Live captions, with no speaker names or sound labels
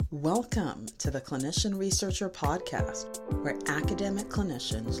Welcome to the Clinician Researcher Podcast, where academic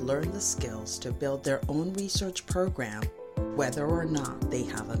clinicians learn the skills to build their own research program, whether or not they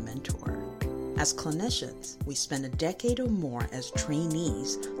have a mentor. As clinicians, we spend a decade or more as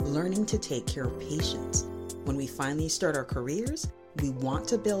trainees learning to take care of patients. When we finally start our careers, we want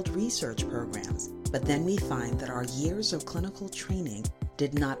to build research programs, but then we find that our years of clinical training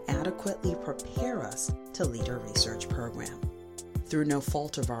did not adequately prepare us to lead a research program. Through no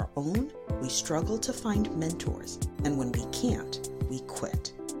fault of our own, we struggle to find mentors, and when we can't, we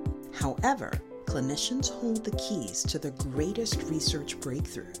quit. However, clinicians hold the keys to the greatest research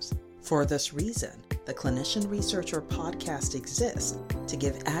breakthroughs. For this reason, the Clinician Researcher Podcast exists to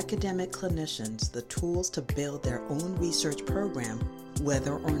give academic clinicians the tools to build their own research program,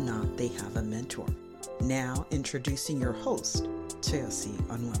 whether or not they have a mentor. Now, introducing your host, Chelsea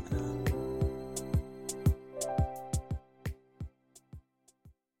Onwemana.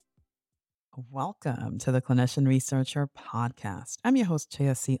 Welcome to the Clinician Researcher Podcast. I'm your host,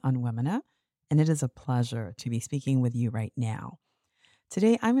 Chelsea Onwemana, and it is a pleasure to be speaking with you right now.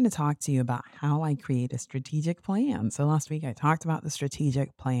 Today, I'm going to talk to you about how I create a strategic plan. So last week, I talked about the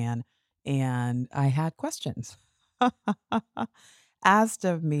strategic plan, and I had questions asked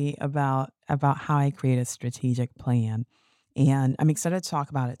of me about how I create a strategic plan. And I'm excited to talk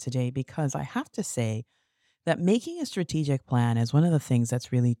about it today because I have to say that making a strategic plan is one of the things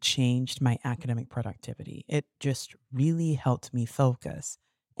that's really changed my academic productivity. It just really helped me focus,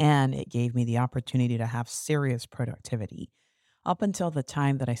 and it gave me the opportunity to have serious productivity. Up until the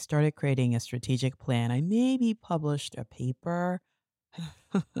time that I started creating a strategic plan, I maybe published a paper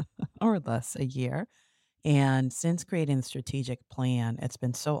or less a year. And since creating the strategic plan, it's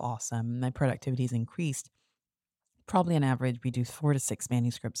been so awesome. My productivity has increased. Probably on average, we do 4 to 6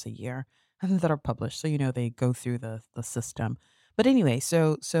 manuscripts a year that are published. So, they go through the system. But anyway,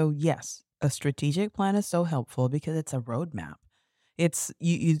 so yes, a strategic plan is so helpful because it's a roadmap. It's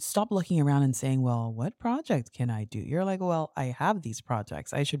you stop looking around and saying, well, what project can I do? You're like, well, I have these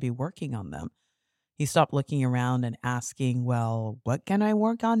projects. I should be working on them. You stop looking around and asking, well, what can I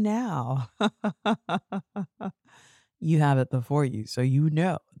work on now? You have it before you. So you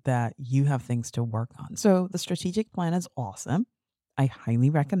know that you have things to work on. So the strategic plan is awesome. I highly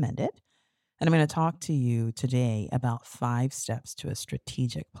recommend it. And I'm going to talk to you today about 5 steps to a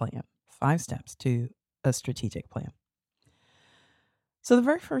strategic plan. 5 steps to a strategic plan. So the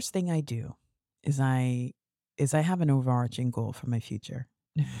very first thing I do is I have an overarching goal for my future.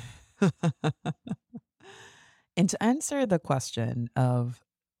 And to answer the question of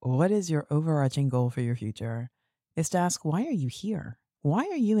what is your overarching goal for your future is to ask, why are you here? Why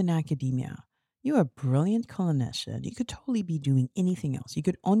are you in academia? You're a brilliant clinician. You could totally be doing anything else. You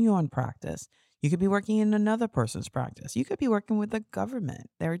could own your own practice. You could be working in another person's practice. You could be working with the government.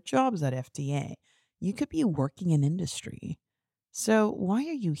 There are jobs at FDA. You could be working in industry. So why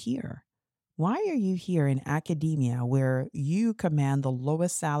are you here? Why are you here in academia where you command the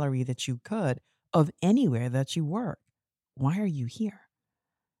lowest salary that you could of anywhere that you work? Why are you here?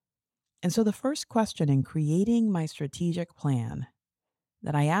 And so the first question in creating my strategic plan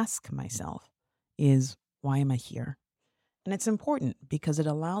that I ask myself is, why am I here? And it's important because it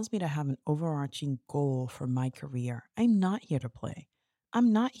allows me to have an overarching goal for my career. I'm not here to play.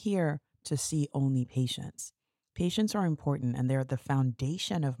 I'm not here to see only patients. Patients are important and they're the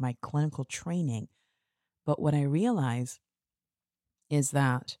foundation of my clinical training. But what I realize is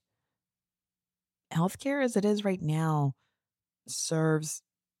that healthcare as it is right now serves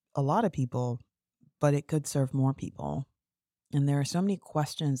a lot of people, but it could serve more people. And there are so many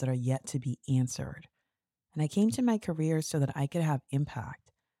questions that are yet to be answered. And I came to my career so that I could have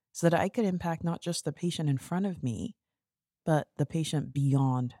impact, so that I could impact not just the patient in front of me, but the patient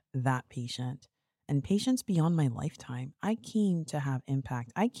beyond that patient and patients beyond my lifetime. I came to have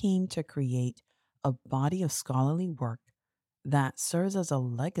impact. I came to create a body of scholarly work that serves as a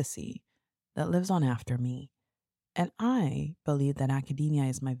legacy that lives on after me. And I believe that academia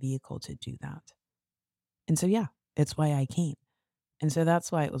is my vehicle to do that. And so, yeah, it's why I came. And so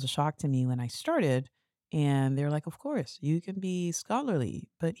that's why it was a shock to me when I started. And they're like, of course, you can be scholarly,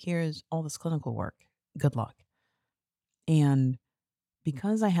 but here's all this clinical work. Good luck. And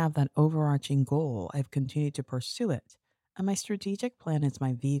because I have that overarching goal, I've continued to pursue it. And my strategic plan is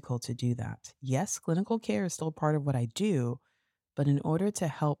my vehicle to do that. Yes, clinical care is still part of what I do, but in order to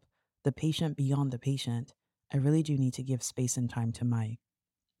help the patient beyond the patient, I really do need to give space and time to my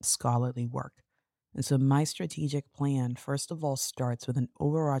scholarly work. And so my strategic plan, first of all, starts with an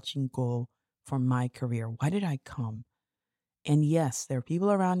overarching goal for my career. Why did I come? And yes, there are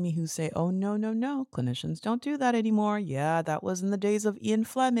people around me who say, oh, no, no, no, clinicians don't do that anymore. Yeah, that was in the days of Ian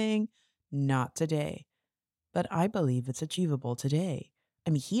Fleming. Not today. But I believe it's achievable today.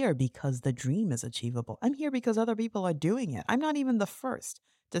 I'm here because the dream is achievable. I'm here because other people are doing it. I'm not even the first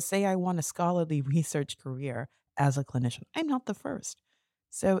to say I want a scholarly research career as a clinician. I'm not the first.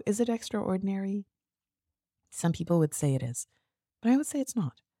 So is it extraordinary? Some people would say it is, but I would say it's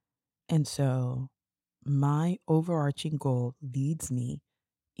not. And so my overarching goal leads me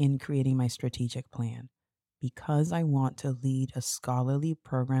in creating my strategic plan because I want to lead a scholarly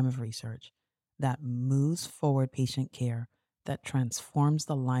program of research that moves forward patient care, that transforms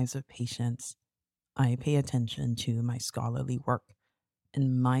the lives of patients. I pay attention to my scholarly work,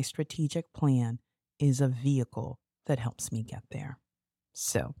 and my strategic plan is a vehicle that helps me get there.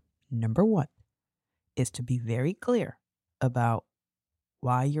 So, number one is to be very clear about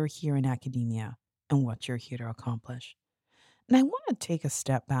why you're here in academia and what you're here to accomplish. And I want to take a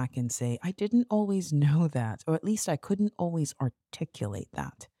step back and say, I didn't always know that, or at least I couldn't always articulate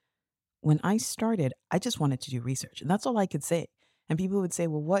that. When I started, I just wanted to do research, and that's all I could say. And people would say,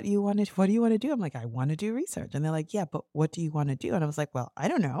 well, what do you want to do? I'm like, I want to do research. And they're like, yeah, but what do you want to do? And I was like, well, I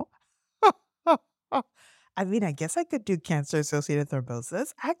don't know. I mean, I guess I could do cancer associated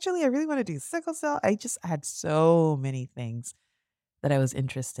thrombosis. Actually, I really want to do sickle cell. I just had so many things that I was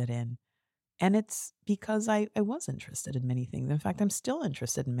interested in. And it's because I was interested in many things. In fact, I'm still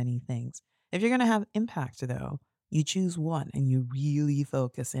interested in many things. If you're going to have impact, though, you choose one and you really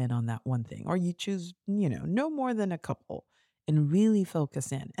focus in on that one thing, or you choose, no more than a couple and really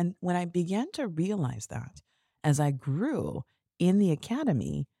focus in. And when I began to realize that as I grew in the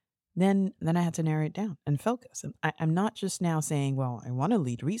academy, then I had to narrow it down and focus. And I'm not just now saying, well, I want to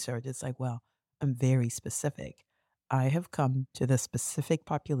lead research. It's like, well, I'm very specific. I have come to this specific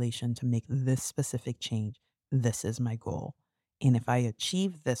population to make this specific change. This is my goal. And if I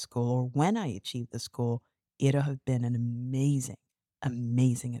achieve this goal, or when I achieve this goal, it'll have been an amazing,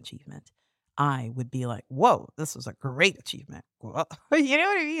 amazing achievement. I would be like, whoa, this was a great achievement. Well, you know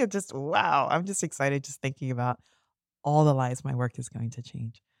what I mean? Just wow. I'm just excited just thinking about all the lives my work is going to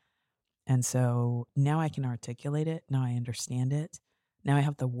change. And so now I can articulate it. Now I understand it. Now I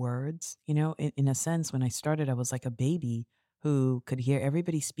have the words. In a sense, when I started, I was like a baby who could hear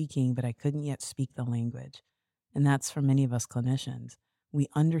everybody speaking, but I couldn't yet speak the language. And that's for many of us clinicians. We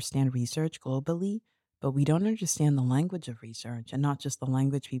understand research globally, but we don't understand the language of research, and not just the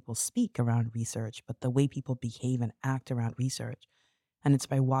language people speak around research, but the way people behave and act around research. And it's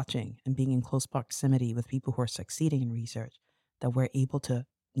by watching and being in close proximity with people who are succeeding in research that we're able to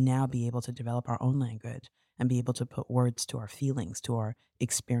now be able to develop our own language and be able to put words to our feelings, to our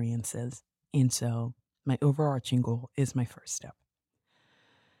experiences. And so my overarching goal is my first step.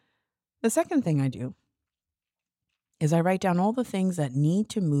 The second thing I do is I write down all the things that need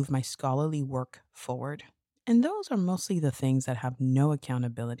to move my scholarly work forward. And those are mostly the things that have no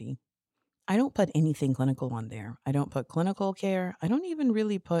accountability. I don't put anything clinical on there. I don't put clinical care. I don't even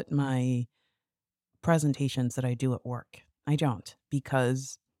really put my presentations that I do at work. I don't,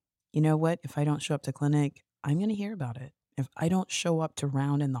 because you know what? If I don't show up to clinic, I'm going to hear about it. If I don't show up to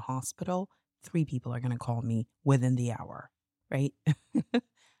round in the hospital, three people are going to call me within the hour, right?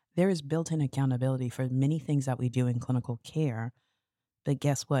 There is built in accountability for many things that we do in clinical care. But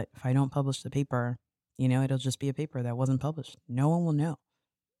guess what? If I don't publish the paper, it'll just be a paper that wasn't published. No one will know.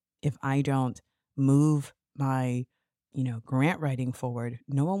 If I don't move my, grant writing forward,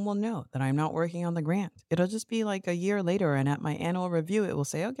 no one will know that I'm not working on the grant. It'll just be like a year later, and at my annual review, it will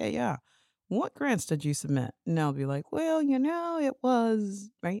say, okay, yeah, what grants did you submit? And I'll be like, well, it was,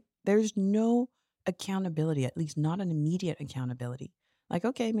 right? There's no accountability, at least not an immediate accountability. Like,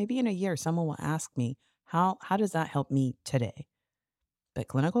 okay, maybe in a year, someone will ask me, how does that help me today? But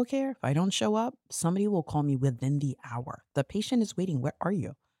clinical care, if I don't show up, somebody will call me within the hour. The patient is waiting. Where are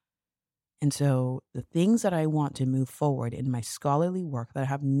you? And so the things that I want to move forward in my scholarly work that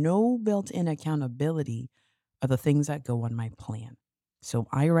have no built in accountability are the things that go on my plan. So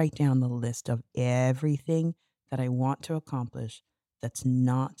I write down the list of everything that I want to accomplish that's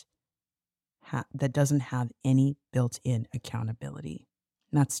not that doesn't have any built in accountability.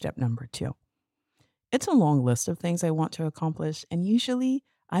 And that's step number 2. It's a long list of things I want to accomplish, and usually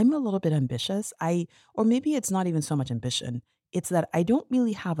I'm a little bit ambitious. Or maybe it's not even so much ambition. It's that I don't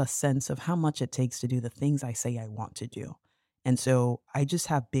really have a sense of how much it takes to do the things I say I want to do. And so I just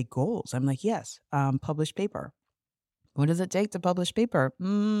have big goals. I'm like, yes, publish paper. What does it take to publish paper?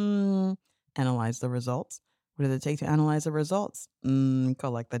 Analyze the results. What does it take to analyze the results?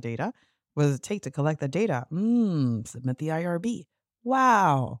 Collect the data. What does it take to collect the data? Submit the IRB.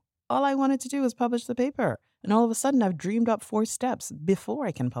 Wow. All I wanted to do was publish the paper. And all of a sudden, I've dreamed up 4 steps before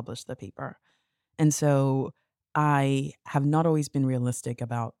I can publish the paper. And so I have not always been realistic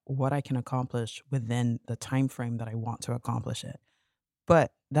about what I can accomplish within the time frame that I want to accomplish it.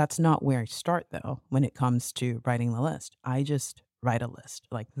 But that's not where I start though when it comes to writing the list. I just write a list.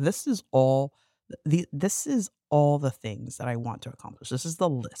 Like this is all the things that I want to accomplish. This is the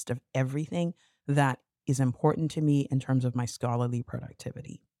list of everything that is important to me in terms of my scholarly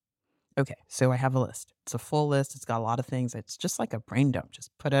productivity. Okay, so I have a list. It's a full list. It's got a lot of things. It's just like a brain dump.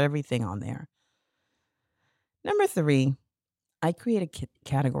 Just put everything on there. Number 3, I create a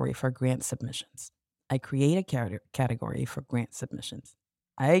category for grant submissions. I create a category for grant submissions.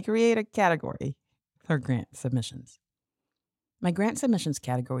 I create a category for grant submissions. My grant submissions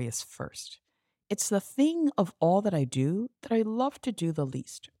category is first. It's the thing of all that I do that I love to do the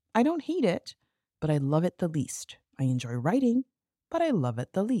least. I don't hate it, but I love it the least. I enjoy writing, but I love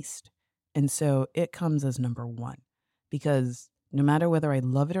it the least. And so it comes as number 1 because no matter whether I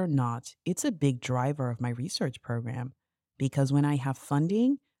love it or not, it's a big driver of my research program because when I have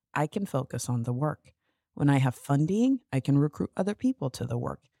funding, I can focus on the work. When I have funding, I can recruit other people to the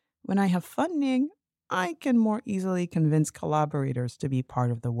work. When I have funding, I can more easily convince collaborators to be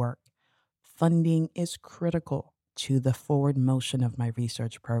part of the work. Funding is critical to the forward motion of my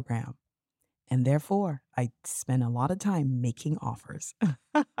research program. And therefore, I spend a lot of time making offers.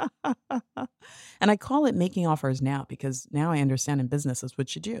 And I call it making offers now because now I understand in business is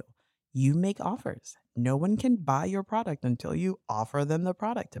what you do. You make offers. No one can buy your product until you offer them the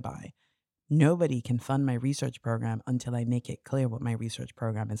product to buy. Nobody can fund my research program until I make it clear what my research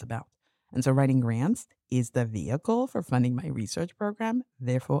program is about. And so writing grants is the vehicle for funding my research program.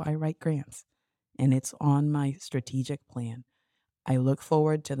 Therefore, I write grants. And it's on my strategic plan. I look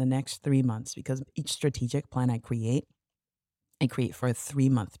forward to the next 3 months because each strategic plan I create for a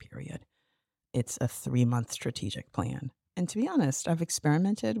 3-month period. It's a 3-month strategic plan. And to be honest, I've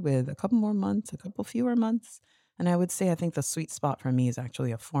experimented with a couple more months, a couple fewer months. And I would say I think the sweet spot for me is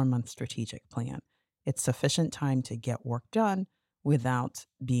actually a 4-month strategic plan. It's sufficient time to get work done without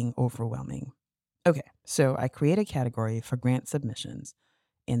being overwhelming. Okay, so I create a category for grant submissions,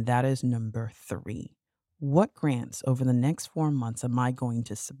 and that is number 3. What grants over the next 4 months am I going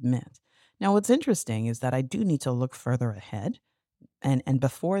to submit? Now, what's interesting is that I do need to look further ahead and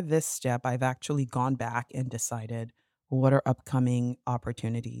before this step, I've actually gone back and decided what are upcoming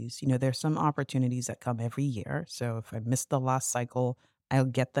opportunities. There's some opportunities that come every year. So if I miss the last cycle, I'll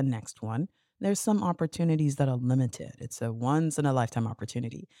get the next one. There's some opportunities that are limited. It's a once in a lifetime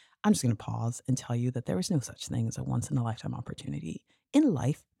opportunity. I'm just going to pause and tell you that there is no such thing as a once in a lifetime opportunity. In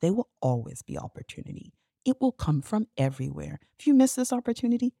life, there will always be opportunity. It will come from everywhere. If you miss this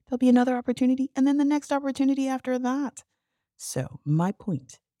opportunity, there'll be another opportunity and then the next opportunity after that. So, my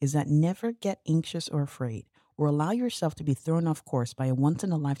point is that never get anxious or afraid or allow yourself to be thrown off course by a once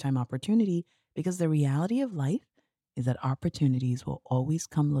in a lifetime opportunity because the reality of life is that opportunities will always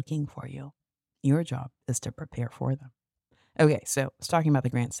come looking for you. Your job is to prepare for them. Okay, so I was talking about the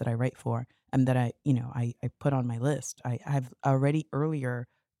grants that I write for and that I put on my list. I've already earlier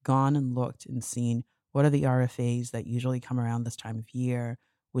gone and looked and seen what are the RFAs that usually come around this time of year,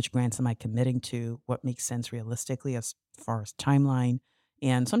 which grants am I committing to, what makes sense realistically as far as timeline.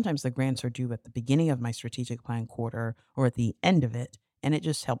 And sometimes the grants are due at the beginning of my strategic plan quarter or at the end of it, and it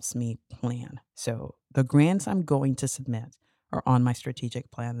just helps me plan. So the grants I'm going to submit are on my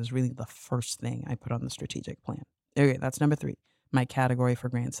strategic plan is really the first thing I put on the strategic plan. Okay, that's number 3, my category for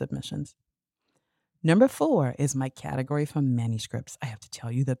grant submissions. Number 4 is my category for manuscripts. I have to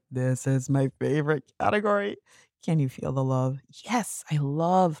tell you that this is my favorite category. Can you feel the love? Yes, I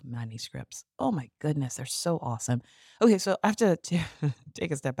love manuscripts. Oh my goodness, they're so awesome. Okay, so I have to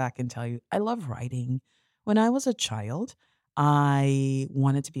take a step back and tell you, I love writing. When I was a child, I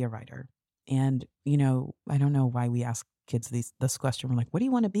wanted to be a writer. And, I don't know why we ask kids this question. We're like, what do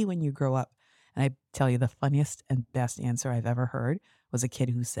you want to be when you grow up? And I tell you, the funniest and best answer I've ever heard was a kid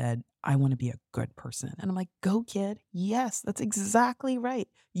who said, I want to be a good person. And I'm like, go, kid. Yes, that's exactly right.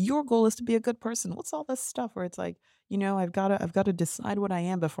 Your goal is to be a good person. What's all this stuff where it's like, I've got to decide what I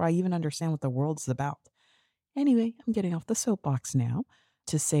am before I even understand what the world's about. Anyway, I'm getting off the soapbox now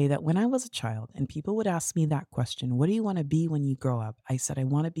to say that when I was a child and people would ask me that question, what do you want to be when you grow up? I said, I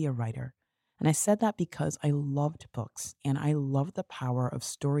want to be a writer. And I said that because I loved books and I loved the power of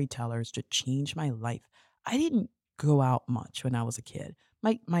storytellers to change my life. I didn't go out much when I was a kid.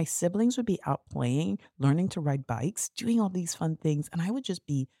 My siblings would be out playing, learning to ride bikes, doing all these fun things, and I would just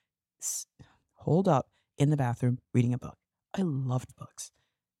be s- holed up in the bathroom reading a book. I loved books.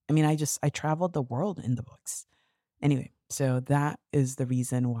 I traveled the world in the books. Anyway, so that is the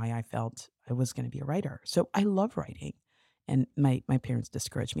reason why I felt I was going to be a writer. So I love writing. And my parents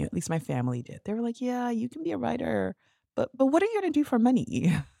discouraged me, at least my family did. They were like, "Yeah, you can be a writer, but what are you going to do for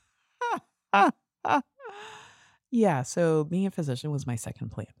money?" Yeah, so being a physician was my second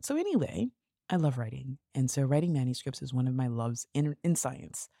plan. So anyway, I love writing. And so writing manuscripts is one of my loves in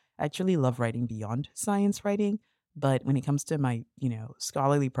science. I actually love writing beyond science writing, but when it comes to my,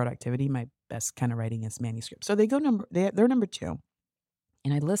 scholarly productivity, my best kind of writing is manuscripts. So they're number 2.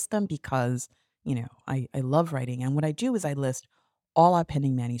 And I list them because, I love writing. And what I do is I list all our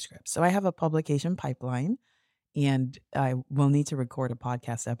pending manuscripts. So I have a publication pipeline, and I will need to record a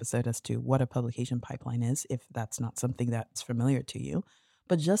podcast episode as to what a publication pipeline is, if that's not something that's familiar to you.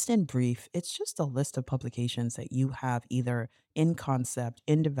 But just in brief, it's just a list of publications that you have either in concept,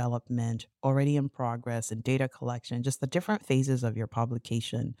 in development, already in progress, and data collection, just the different phases of your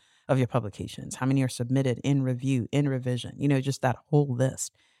publications. How many are submitted, in review, in revision, just that whole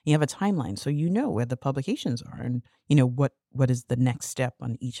list. You have a timeline, so you know where the publications are, and what is the next step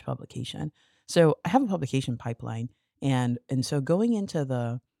on each publication. So I have a publication pipeline, and so going into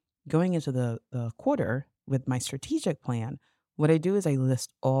the quarter with my strategic plan, what I do is I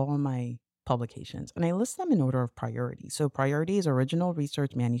list all my publications, and I list them in order of priority. So priority is original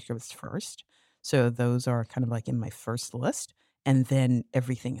research manuscripts first. So those are kind of like in my first list, and then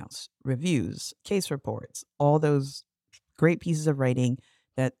everything else, reviews, case reports, all those great pieces of writing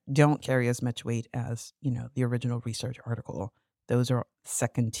that don't carry as much weight as, the original research article. Those are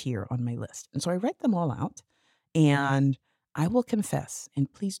second tier on my list. And so I write them all out, and I will confess,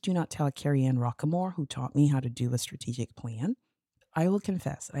 and please do not tell Carrie Ann Rockamore, who taught me how to do a strategic plan. I will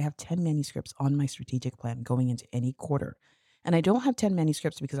confess that I have 10 manuscripts on my strategic plan going into any quarter. And I don't have 10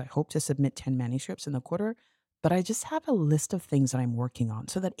 manuscripts because I hope to submit 10 manuscripts in the quarter, but I just have a list of things that I'm working on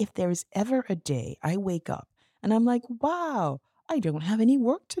so that if there is ever a day I wake up and I'm like, wow, I don't have any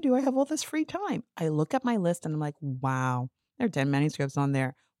work to do. I have all this free time. I look at my list and I'm like, wow, there are 10 manuscripts on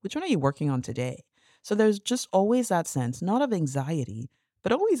there. Which one are you working on today? So there's just always that sense, not of anxiety,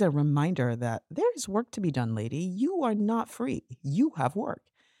 but always a reminder that there is work to be done, lady. You are not free. You have work.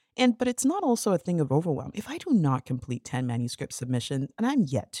 But it's not also a thing of overwhelm. If I do not complete 10 manuscript submissions, and I'm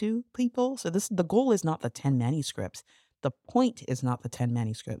yet to, people, so the goal is not the 10 manuscripts. The point is not the 10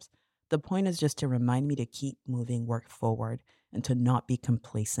 manuscripts. The point is just to remind me to keep moving work forward and to not be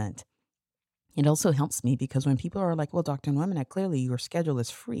complacent. It also helps me because when people are like, well, Dr. Nwemina, clearly your schedule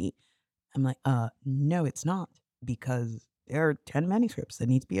is free. I'm like, no, it's not, because there are 10 manuscripts that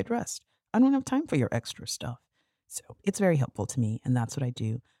need to be addressed. I don't have time for your extra stuff. So it's very helpful to me, and that's what I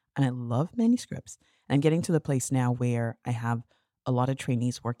do. And I love manuscripts. And I'm getting to the place now where I have a lot of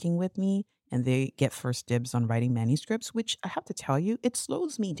trainees working with me, and they get first dibs on writing manuscripts, which I have to tell you, it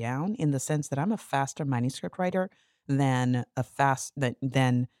slows me down in the sense that I'm a faster manuscript writer than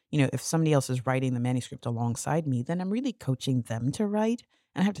if somebody else is writing the manuscript alongside me, then I'm really coaching them to write.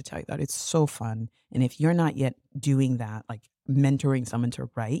 And I have to tell you that it's so fun. And if you're not yet doing that, like mentoring someone to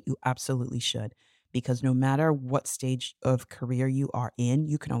write, you absolutely should. Because no matter what stage of career you are in,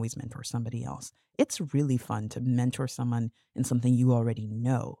 you can always mentor somebody else. It's really fun to mentor someone in something you already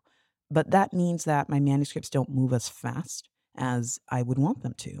know. But that means that my manuscripts don't move as fast as I would want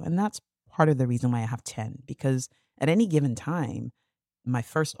them to. And that's part of the reason why I have 10, because at any given time, my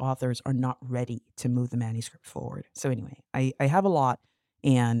first authors are not ready to move the manuscript forward. So anyway, I have a lot,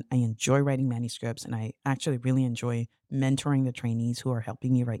 and I enjoy writing manuscripts, and I actually really enjoy mentoring the trainees who are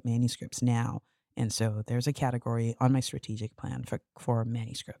helping me write manuscripts now. And so there's a category on my strategic plan for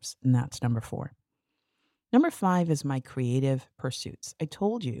manuscripts, and that's number 4. Number 5 is my creative pursuits. I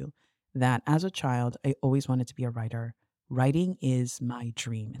told you that as a child, I always wanted to be a writer. Writing is my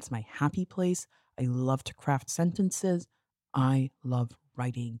dream. It's my happy place. I love to craft sentences. I love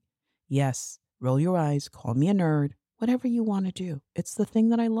writing. Yes, roll your eyes, call me a nerd, whatever you want to do. It's the thing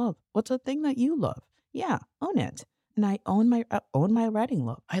that I love. What's the thing that you love? Yeah, own it. And I own my writing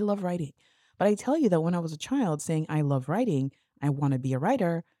love. I love writing. But I tell you that when I was a child saying I love writing, I want to be a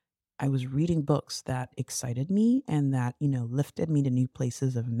writer, I was reading books that excited me and that, lifted me to new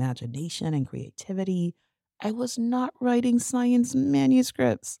places of imagination and creativity. I was not writing science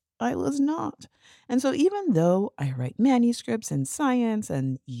manuscripts. I was not. And so even though I write manuscripts in science,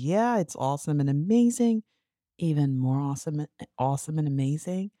 and yeah, it's awesome and amazing, even more awesome and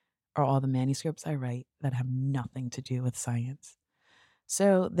amazing are all the manuscripts I write that have nothing to do with science.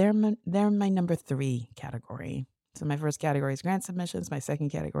 So they're my number 3 category. So my first category is grant submissions. My second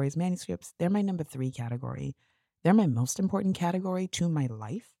category is manuscripts. They're my number 3 category. They're my most important category to my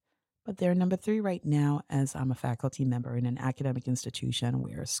life, but they're number 3 right now as I'm a faculty member in an academic institution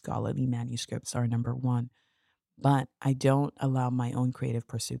where scholarly manuscripts are number 1. But I don't allow my own creative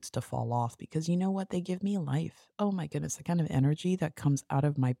pursuits to fall off because you know what? They give me life. Oh my goodness, the kind of energy that comes out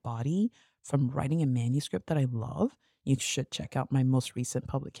of my body from writing a manuscript that I love. You should check out my most recent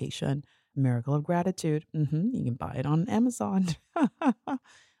publication, Miracle of Gratitude. You can buy it on Amazon.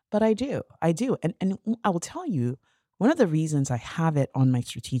 But I do. And I will tell you, one of the reasons I have it on my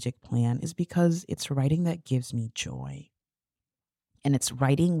strategic plan is because it's writing that gives me joy. And it's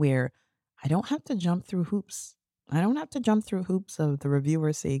writing where I don't have to jump through hoops. I don't have to jump through hoops of the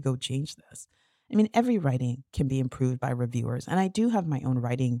reviewers say, go change this. I mean, every writing can be improved by reviewers. And I do have my own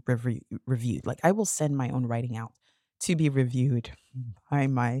writing reviewed. Like, I will send my own writing out to be reviewed by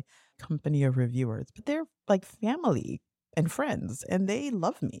my company of reviewers, but they're like family and friends and they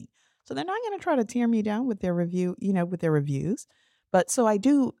love me. So they're not going to try to tear me down with their review, with their reviews. But so I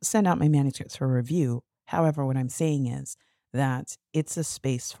do send out my manuscripts for review. However, what I'm saying is, that it's a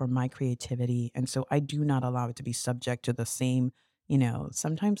space for my creativity. And so I do not allow it to be subject to the same,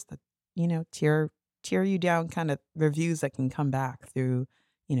 sometimes the, tear you down kind of reviews that can come back through,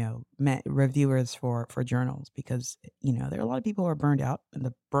 reviewers for journals because, there are a lot of people who are burned out and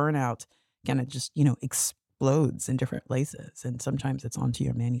the burnout kind of just, explodes in different places. And sometimes it's onto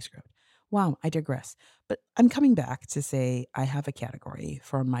your manuscript. Wow, I digress. But I'm coming back to say I have a category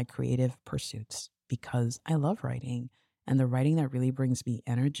for my creative pursuits because I love writing and the writing that really brings me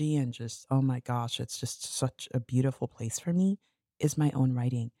energy and just, oh my gosh, it's just such a beautiful place for me is my own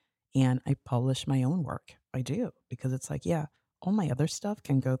writing. And I publish my own work. I do because it's like, yeah, all my other stuff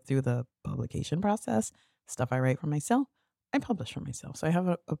can go through the publication process. Stuff I write for myself, I publish for myself. So I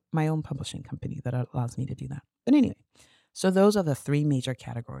have my own publishing company that allows me to do that. But anyway, so those are the three major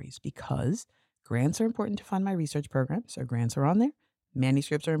categories because grants are important to fund my research program. So grants are on there.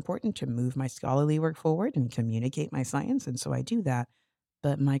 Manuscripts are important to move my scholarly work forward and communicate my science, and so I do that.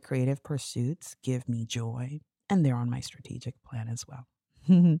 But my creative pursuits give me joy, and they're on my strategic plan as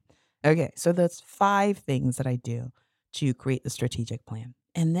well. Okay, so that's five things that I do to create the strategic plan.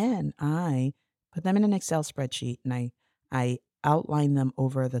 And then I put them in an Excel spreadsheet and I outline them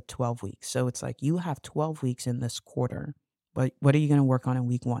over the 12 weeks. So it's like you have 12 weeks in this quarter, but what are you going to work on in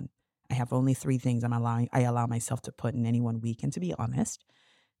week 1? I have only 3 things I allow myself to put in any one week, and to be honest,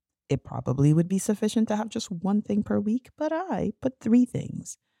 it probably would be sufficient to have just 1 thing per week, but I put 3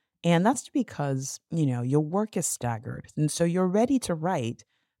 things. And that's because, your work is staggered, and so you're ready to write,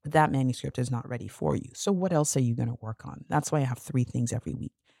 but that manuscript is not ready for you. So what else are you gonna work on? That's why I have 3 things every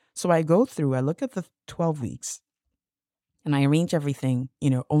week. So I look at the 12 weeks, and I arrange everything,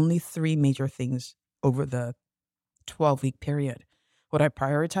 only 3 major things over the 12-week period. What I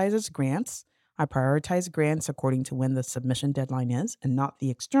prioritize is grants. I prioritize grants according to when the submission deadline is and not the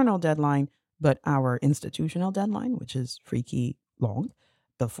external deadline, but our institutional deadline, which is freaky long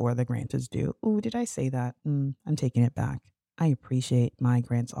before the grant is due. Ooh, did I say that? I'm taking it back. I appreciate my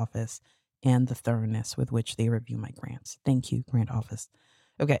grants office and the thoroughness with which they review my grants. Thank you, grant office.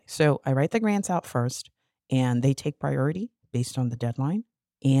 Okay, so I write the grants out first and they take priority based on the deadline.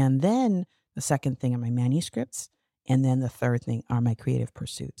 And then the second thing are my manuscripts. And then the third thing are my creative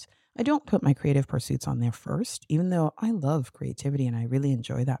pursuits. I don't put my creative pursuits on there first, even though I love creativity and I really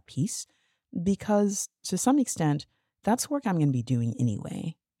enjoy that piece, because to some extent, that's work I'm going to be doing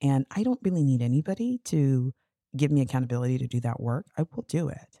anyway. And I don't really need anybody to give me accountability to do that work. I will do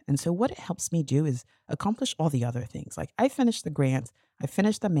it. And so, what it helps me do is accomplish all the other things. Like, I finished the grant, I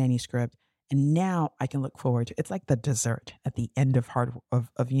finished the manuscript, and now I can look forward to it's like the dessert at the end of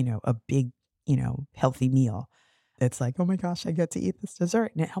a big, healthy meal. It's like, "Oh my gosh, I get to eat this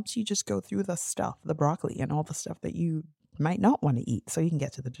dessert," and it helps you just go through the stuff, the broccoli and all the stuff that you might not wanna eat so you can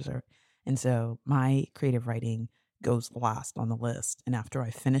get to the dessert. And so my creative writing goes last on the list, and after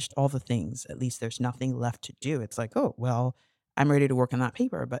I finished all the things, at least there's nothing left to do. It's like, "Oh, well, I'm ready to work on that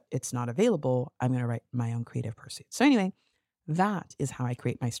paper, but it's not available. I'm gonna write my own creative pursuit." So anyway, that is how I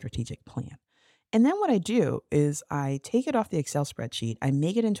create my strategic plan. And then what I do is I take it off the Excel spreadsheet, I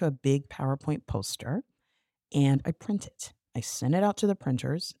make it into a big PowerPoint poster, and I print it. I send it out to the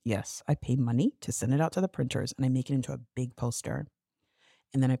printers. Yes, I pay money to send it out to the printers and I make it into a big poster.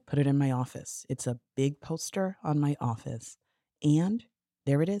 And then I put it in my office. It's a big poster on my office. And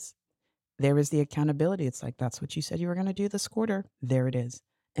there it is. There is the accountability. It's like, that's what you said you were going to do this quarter. There it is.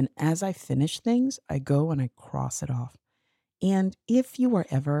 And as I finish things, I go and I cross it off. And if you were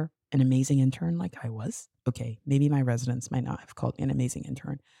ever an amazing intern like I was, okay, maybe my residents might not have called me an amazing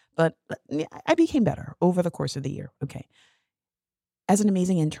intern, but yeah, I became better over the course of the year. Okay. As an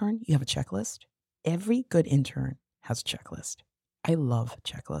amazing intern, you have a checklist. Every good intern has a checklist. I love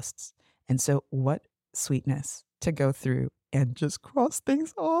checklists. And so, what sweetness to go through and just cross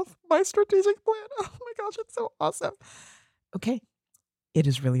things off my strategic plan. Oh my gosh, it's so awesome. Okay. It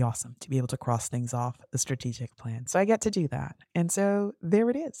is really awesome to be able to cross things off a strategic plan. So I get to do that. And so there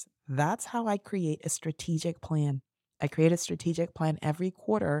it is. That's how I create a strategic plan. I create a strategic plan every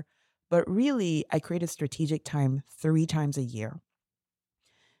quarter, but really I create a strategic time 3 times a year.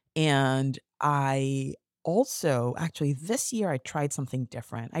 And I also, actually, this year I tried something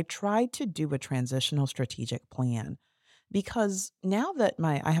different. I tried to do a transitional strategic plan because now that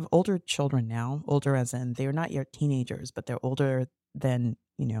I have older children now, older as in they're not yet teenagers, but they're older than,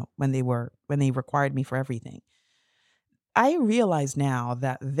 when they required me for everything. I realize now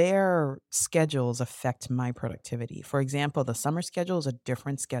that their schedules affect my productivity. For example, the summer schedule is a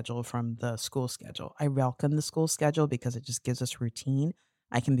different schedule from the school schedule. I welcome the school schedule because it just gives us routine.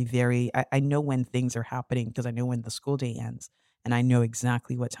 I know when things are happening because I know when the school day ends and I know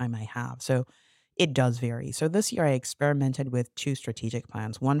exactly what time I have. So it does vary. So this year I experimented with 2 strategic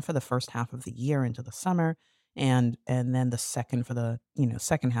plans, one for the first half of the year into the summer and then the second for the,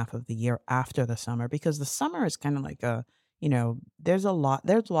 second half of the year after the summer because the summer is kind of like there's a lot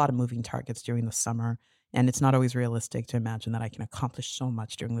of moving targets during the summer, and it's not always realistic to imagine that I can accomplish so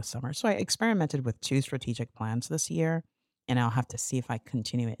much during the summer. So I experimented with 2 strategic plans this year, and I'll have to see if I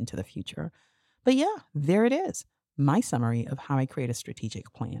continue it into the future. But yeah, there it is. My summary of how I create a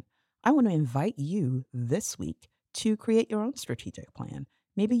strategic plan. I want to invite you this week to create your own strategic plan.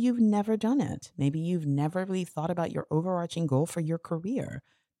 Maybe you've never done it. Maybe you've never really thought about your overarching goal for your career.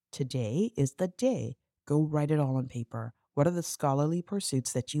 Today is the day. Go write it all on paper. What are the scholarly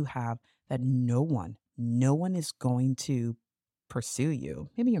pursuits that you have that no one is going to pursue you?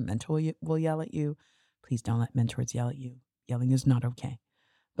 Maybe your mentor will yell at you. Please don't let mentors yell at you. Yelling is not okay.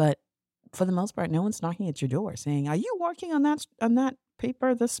 But for the most part, no one's knocking at your door saying, "Are you working on that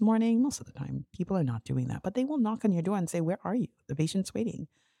paper this morning?" Most of the time, people are not doing that, but they will knock on your door and say, "Where are you? The patient's waiting."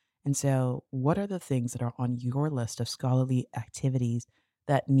 And so, what are the things that are on your list of scholarly activities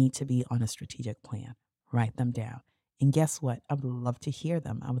that need to be on a strategic plan? Write them down. And guess what? I would love to hear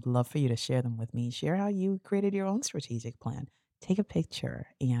them. I would love for you to share them with me. Share how you created your own strategic plan. Take a picture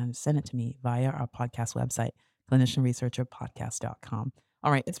and send it to me via our podcast website, clinicianresearcherpodcast.com.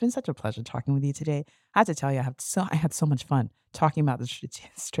 All right, it's been such a pleasure talking with you today. I have to tell you, I had so much fun talking about the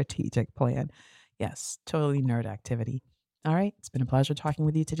strategic plan. Yes, totally nerd activity. All right, it's been a pleasure talking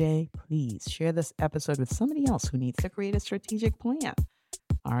with you today. Please share this episode with somebody else who needs to create a strategic plan.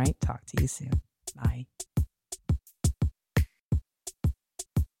 All right, talk to you soon. Bye.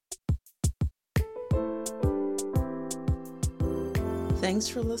 Thanks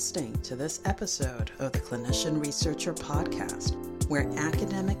for listening to this episode of the Clinician Researcher Podcast, where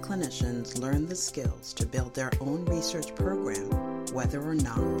academic clinicians learn the skills to build their own research program, whether or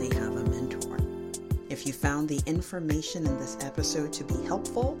not they have a mentor. If you found the information in this episode to be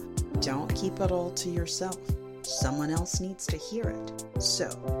helpful, don't keep it all to yourself. Someone else needs to hear it.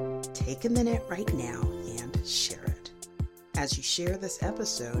 So take a minute right now and share it. As you share this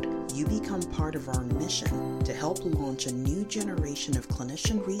episode, you become part of our mission to help launch a new generation of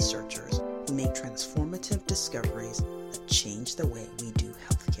clinician researchers who make transformative discoveries that change the way we do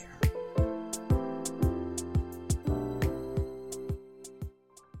healthcare.